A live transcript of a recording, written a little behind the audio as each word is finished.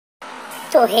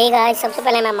तो hey guys, सबसे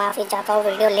पहले मैं माफ़ी चाहता हूँ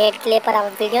वीडियो लेट के लिए, पर अब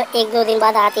वीडियो 1-2 दिन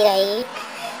बाद आती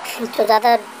रहेगी तो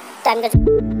ज़्यादा टाइम का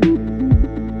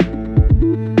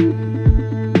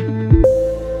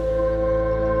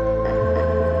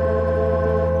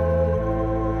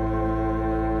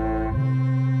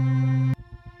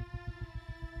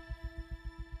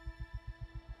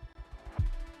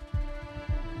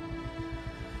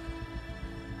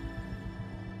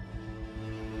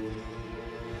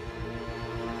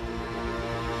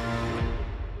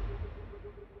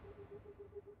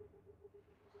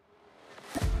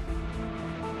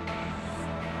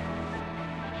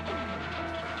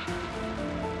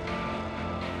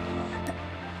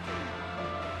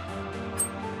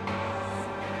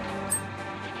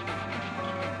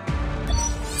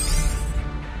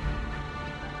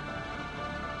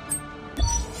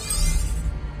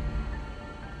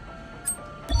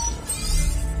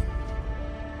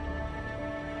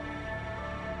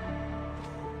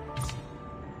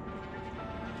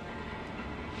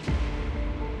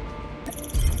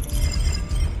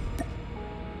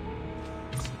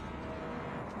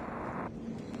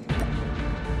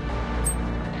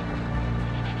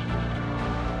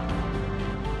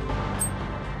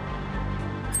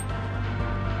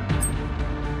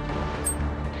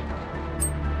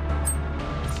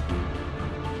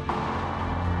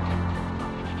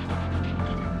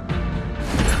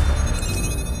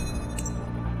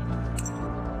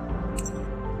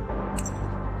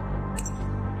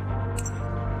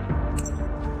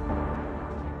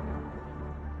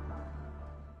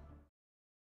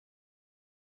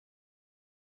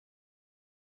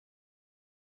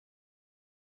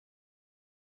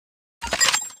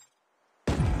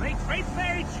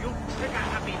Wait, you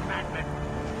trigger-happy madman!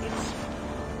 It's...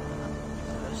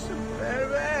 Very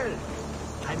well.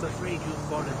 I'm afraid you've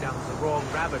fallen down the wrong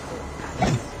rabbit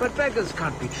hole. But beggars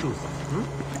can't be choosers,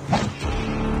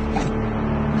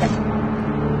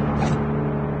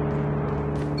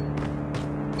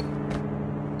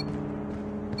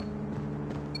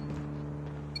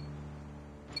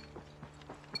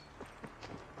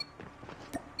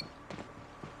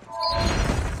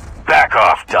 Back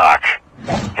off, Doc.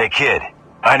 Hey kid,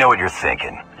 I know what you're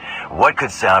thinking. What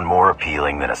could sound more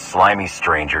appealing than a slimy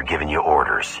stranger giving you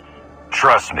orders?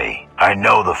 Trust me, I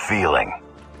know the feeling.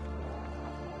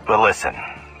 But listen,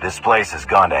 this place has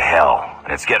gone to hell,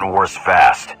 and it's getting worse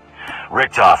fast.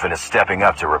 Richtofen is stepping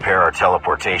up to repair our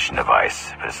teleportation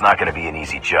device, but it's not going to be an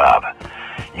easy job.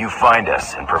 You find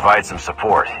us and provide some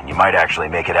support, and you might actually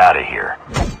make it out of here.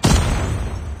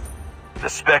 The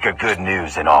speck of good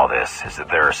news in all this is that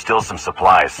there are still some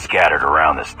supplies scattered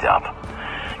around this dump.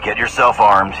 Get yourself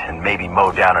armed and maybe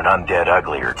mow down an undead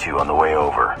ugly or two on the way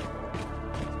over.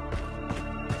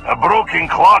 A broken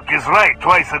clock is right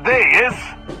twice a day, yes?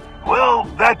 Well,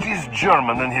 that is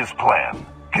German in his plan.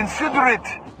 Consider it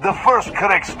the first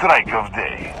correct strike of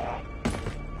day.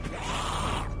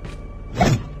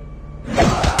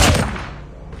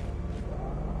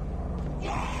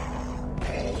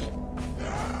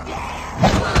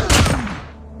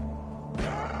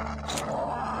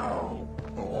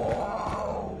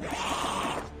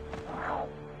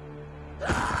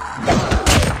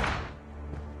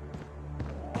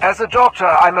 As a doctor,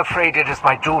 I'm afraid it is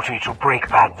my duty to break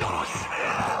bad news.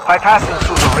 By passing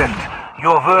through the rift,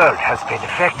 your world has been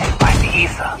affected by the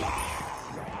ether.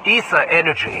 Ether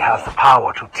energy has the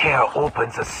power to tear open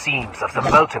the seams of the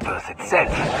multiverse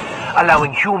itself,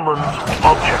 allowing humans and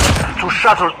objects to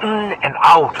shuttle in and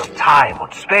out of time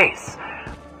and space.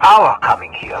 Our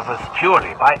coming here was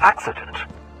purely by accident.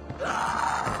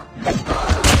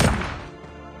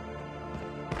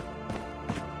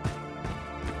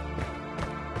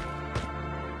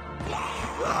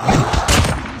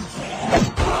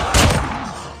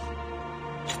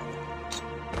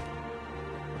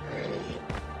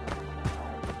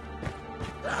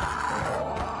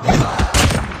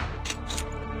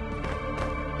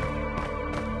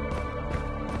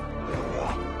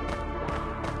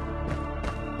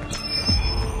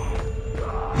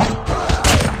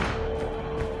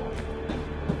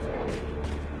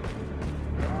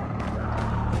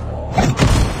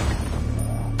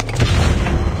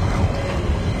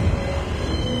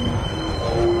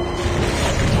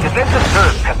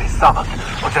 Can be summoned,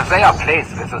 but if they are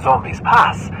placed where the zombies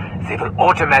pass, they will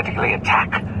automatically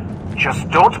attack. Just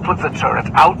don't put the turret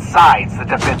outside the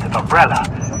defensive umbrella.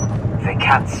 They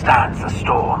can't stand the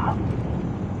storm.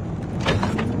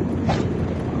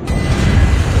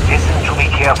 Listen to me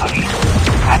carefully.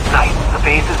 At night, the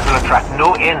bases will attract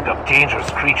no end of dangerous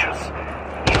creatures.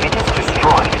 If it is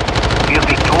destroyed, we'll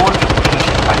be torn to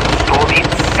pieces by the storm in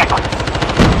seconds.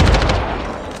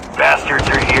 Bastards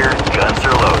are here, guns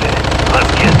are loaded. Let's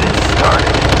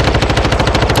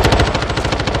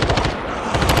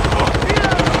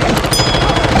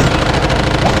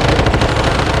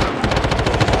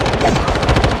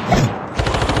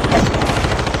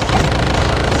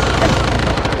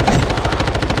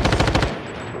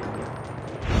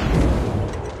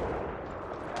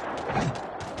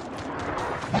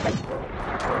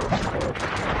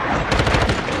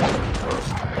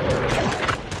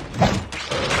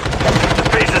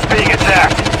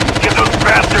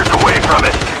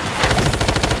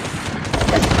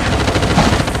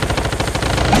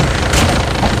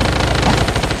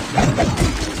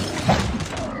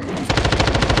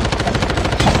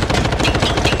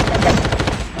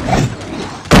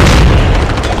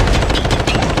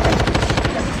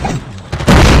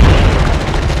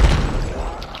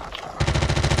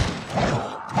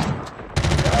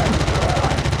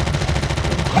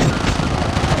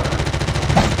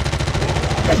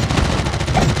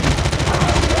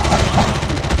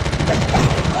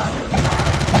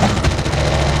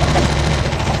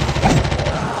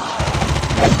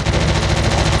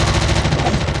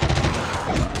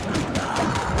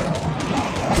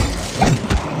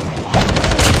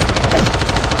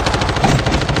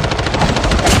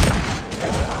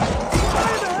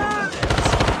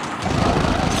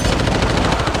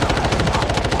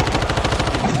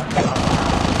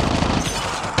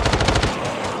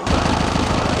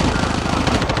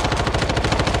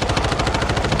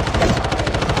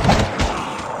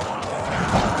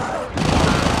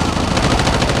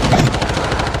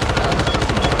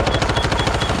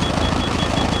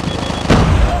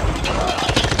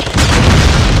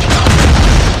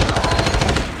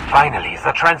Finally,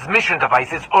 the transmission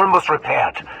device is almost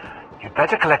repaired. You'd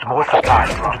better collect more supplies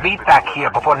and meet back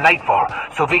here before nightfall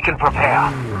so we can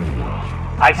prepare.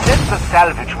 I've sent the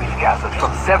salvage we've gathered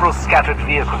from several scattered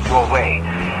vehicles your way.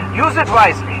 Use it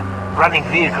wisely. Running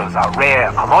vehicles are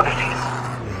rare commodities.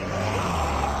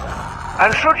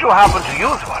 And should you happen to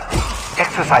use one,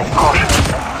 exercise caution.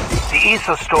 The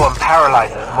ether storm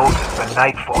paralyzes motors when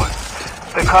night falls.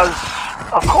 Because,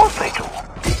 of course they do.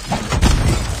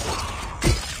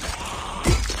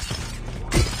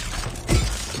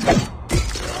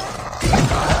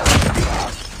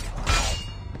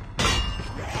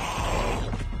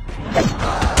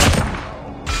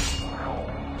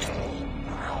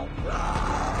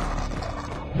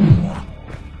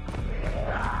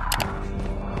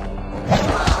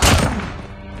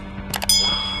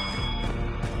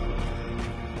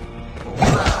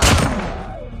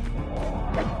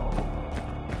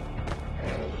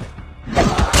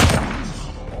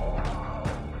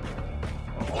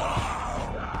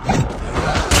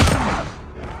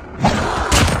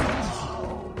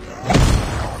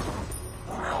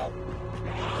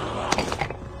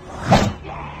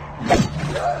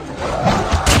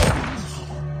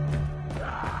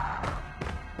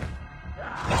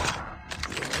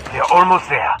 Almost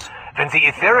there. When the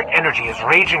etheric energy is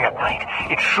raging at night,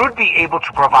 it should be able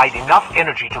to provide enough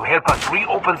energy to help us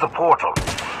reopen the portal.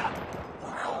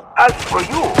 As for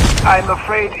you, I'm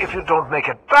afraid if you don't make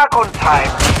it back on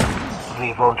time,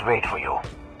 we won't wait for you.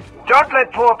 Don't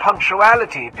let poor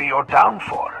punctuality be your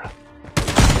downfall.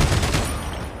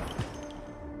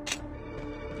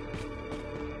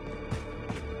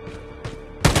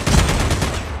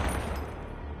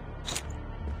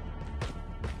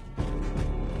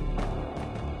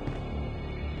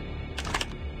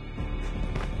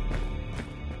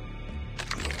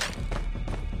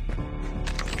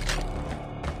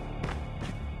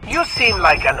 You seem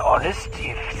like an honest,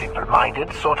 if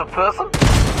simple-minded sort of person.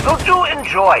 So do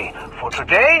enjoy. For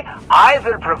today, I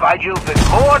will provide you with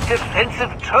more defensive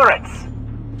turrets.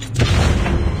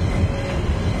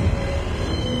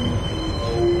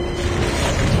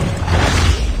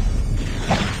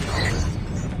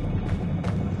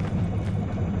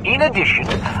 In addition,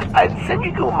 I'll send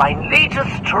you my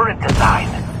latest turret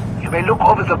design. You may look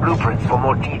over the blueprints for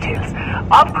more details.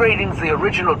 Upgrading the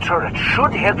original turret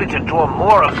should help it endure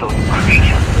more of those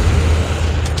creatures.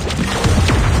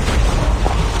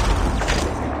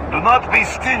 Do not be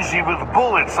stingy with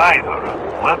bullets either.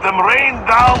 Let them rain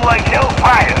down like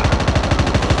hellfire.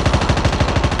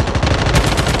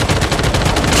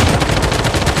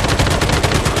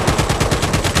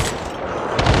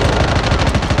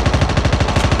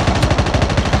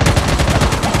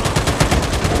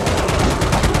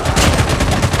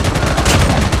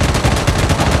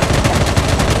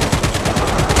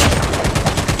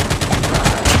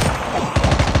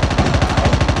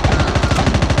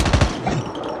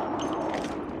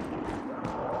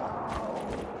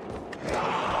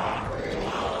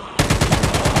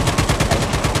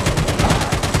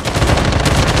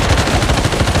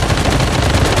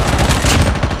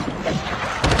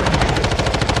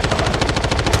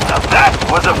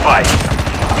 Was a fight.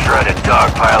 Try to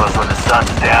dogpile us when the sun's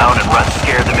down and run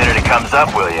scared the minute it comes up,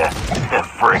 will ya?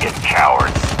 Friggin'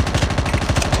 cowards.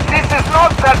 This is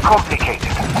not that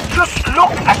complicated. Just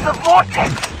look at the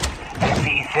vortex. As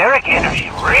the etheric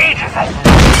energy rages at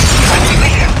night,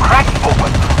 transmission cracks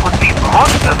open when these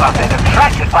monsters are then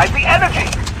attracted by the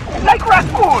energy. Like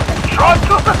raccoons drawn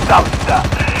to the dumpster.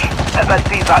 But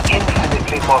these are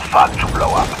infinitely more fun to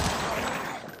blow up.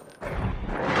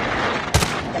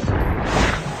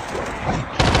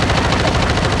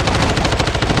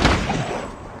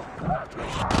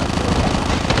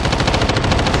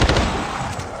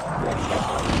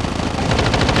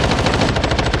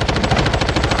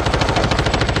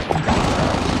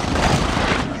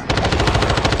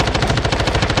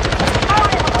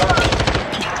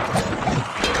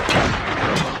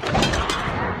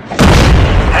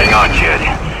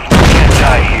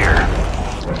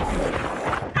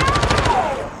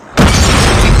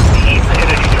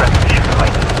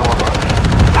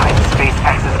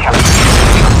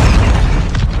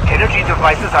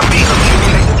 Devices are being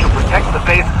accumulated to protect the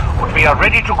base when we are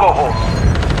ready to go home.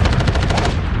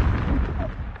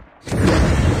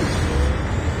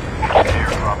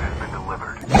 Airdrop has been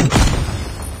delivered.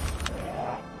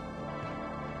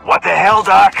 What the hell,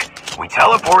 Doc? We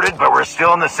teleported, but we're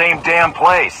still in the same damn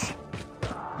place.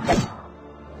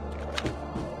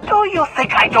 Do you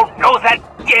think I don't know that,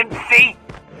 Dempsey?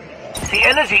 The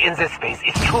energy in this space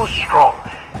is too strong.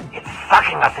 It's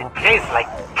sucking us in place like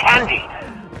candy.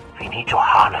 We need to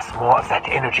harness more of that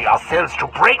energy ourselves to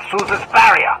break through this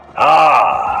barrier.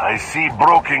 Ah, I see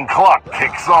broken clock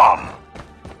ticks on.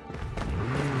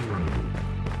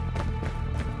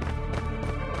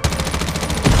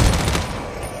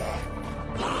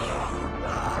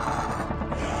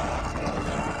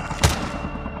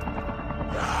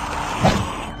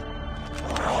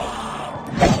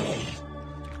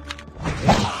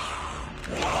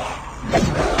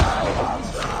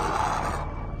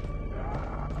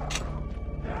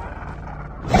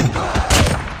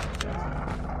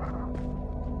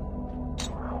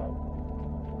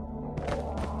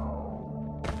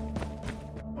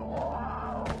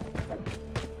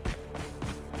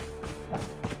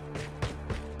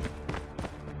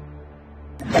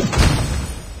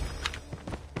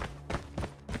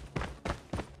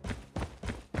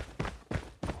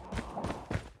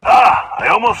 I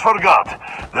almost forgot.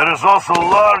 There is also a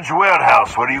large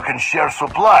warehouse where you can share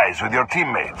supplies with your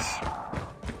teammates.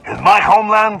 In my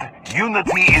homeland,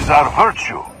 unity is our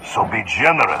virtue, so be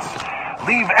generous.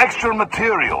 Leave extra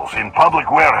materials in public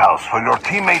warehouse for your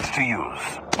teammates to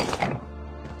use.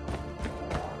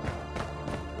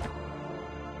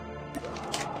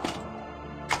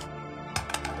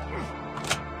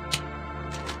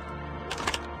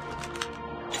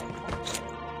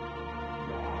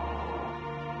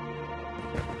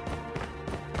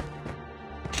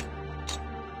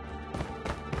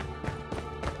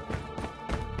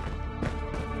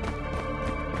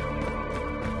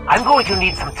 I'm going to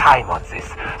need some time on this,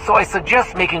 so I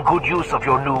suggest making good use of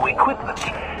your new equipment.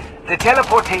 The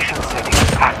teleportation setting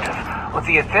is active, but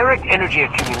the etheric energy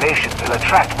accumulation will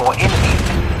attract more enemies.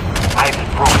 I've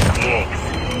broken the eggs.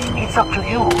 It's up to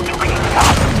you to clean it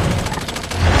up.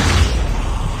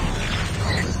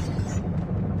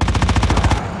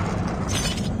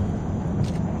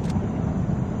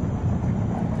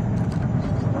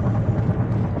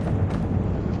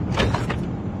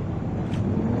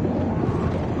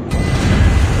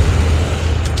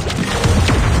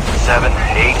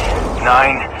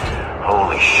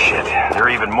 Holy shit. There are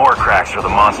even more cracks for the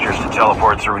monsters to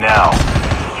teleport through now.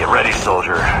 Get ready,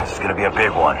 soldier. This is gonna be a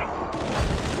big one.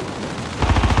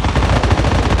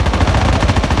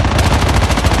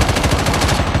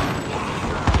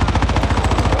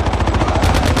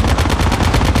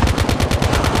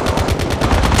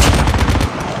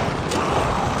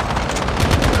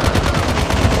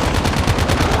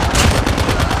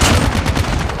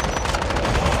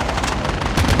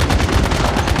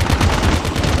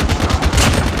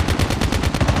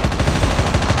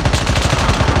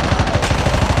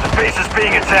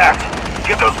 Being attacked.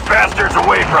 Get those bastards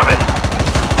away from it.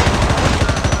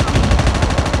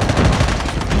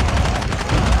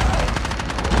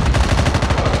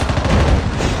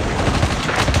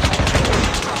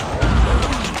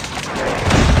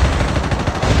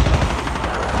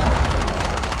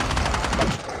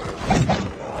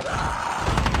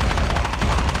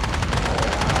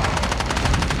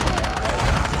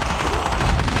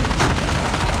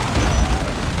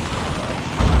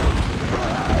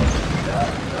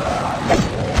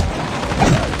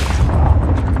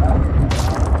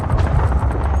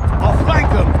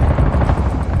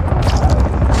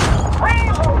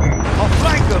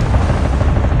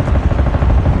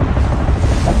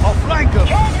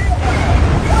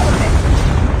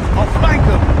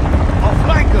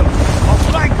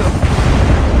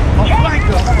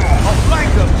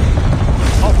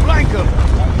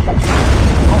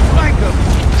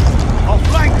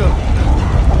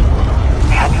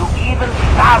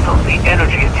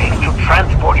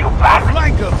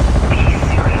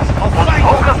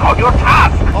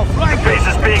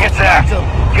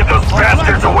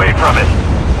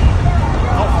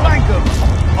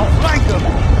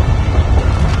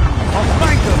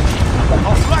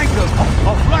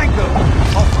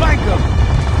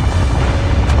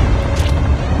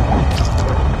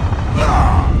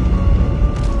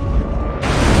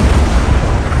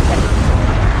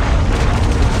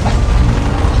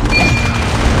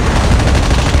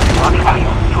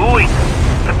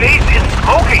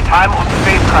 Time on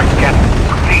spacecraft scan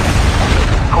complete.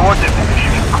 Coordinate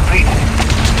position complete.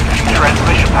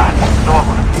 Transmission path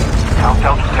normal.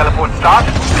 Countdown to teleport start.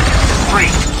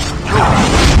 3, 2,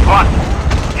 1.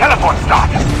 Teleport start.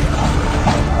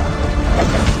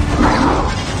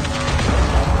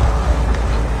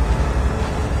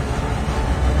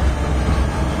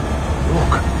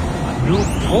 Look, a new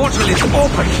portal is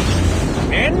opening.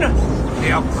 Men,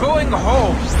 they are going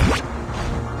home.